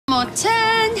More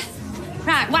turn.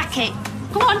 Right, whack it.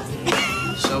 Go on.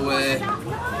 So,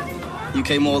 you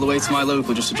came all the way to my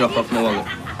local just to drop off my wallet?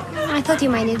 I thought you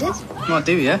might need it. No, I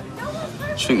do, yeah.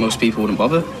 I just think most people wouldn't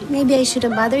bother. Maybe I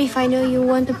shouldn't bother if I know you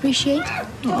won't appreciate.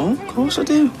 No, of course I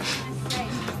do.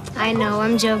 I know,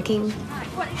 I'm joking.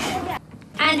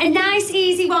 And a nice,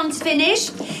 easy one to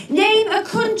finish. Name a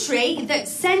country that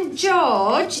St.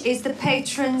 George is the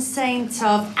patron saint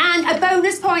of. And a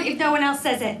bonus point if no one else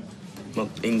says it. Well,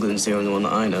 England's the only one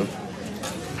that I know.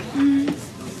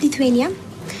 Lithuania.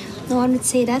 No one would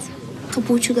say that. Or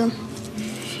Portugal.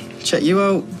 Check you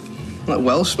out. Like,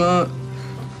 well smart.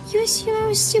 You assume I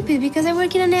was stupid because I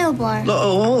work in a nail bar.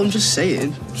 No, I'm just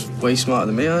saying. Just way smarter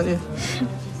than me, aren't you?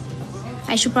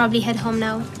 I should probably head home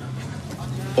now.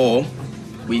 Or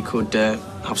we could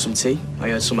have some tea.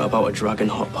 I heard something about a dragon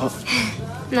hot pot.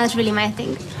 Not really my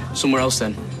thing. Somewhere else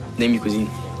then. Name your cuisine.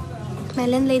 My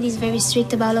landlady's very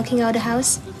strict about locking out the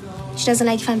house. She doesn't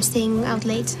like if I'm staying out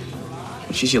late.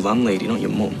 She's your landlady, not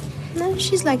your mum. No,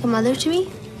 she's like a mother to me.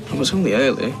 Oh, it's only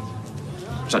early.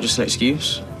 Is that just an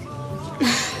excuse?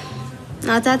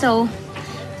 Not at all.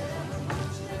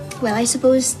 Well, I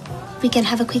suppose we can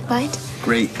have a quick bite.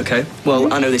 Great, okay.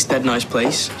 Well, I know this dead nice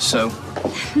place, so...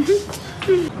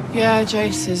 Yeah,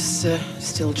 Jace is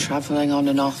still travelling on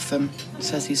and off.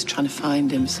 Says he's trying to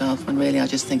find himself, when really I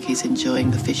just think he's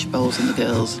enjoying the fish bowls and the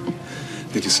girls.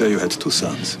 Did you say you had 2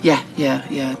 sons? Yeah,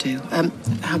 I do.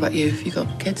 How about you? Have you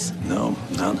got kids? No,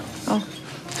 none. Oh.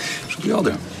 Should we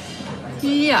order?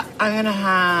 Yeah, I'm going to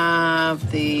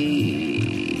have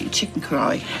the chicken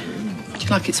curry. Do you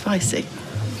like it spicy?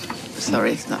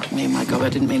 Sorry, that me and my God, I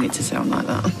didn't mean it to sound like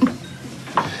that.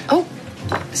 Oh,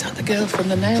 is that the girl from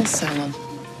the nail salon?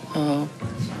 Oh,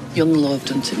 young love,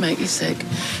 doesn't it make you sick?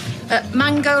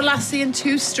 Mango lassie and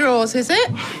 2 straws, is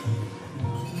it?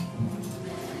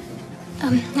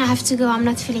 I have to go. I'm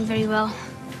not feeling very well.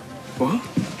 What?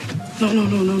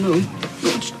 No.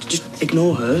 Just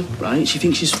ignore her, right? She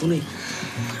thinks she's funny.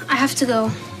 I have to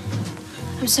go.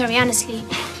 I'm sorry, honestly.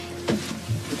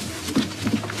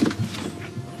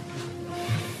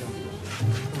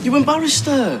 You embarrassed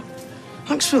her.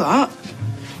 Thanks for that.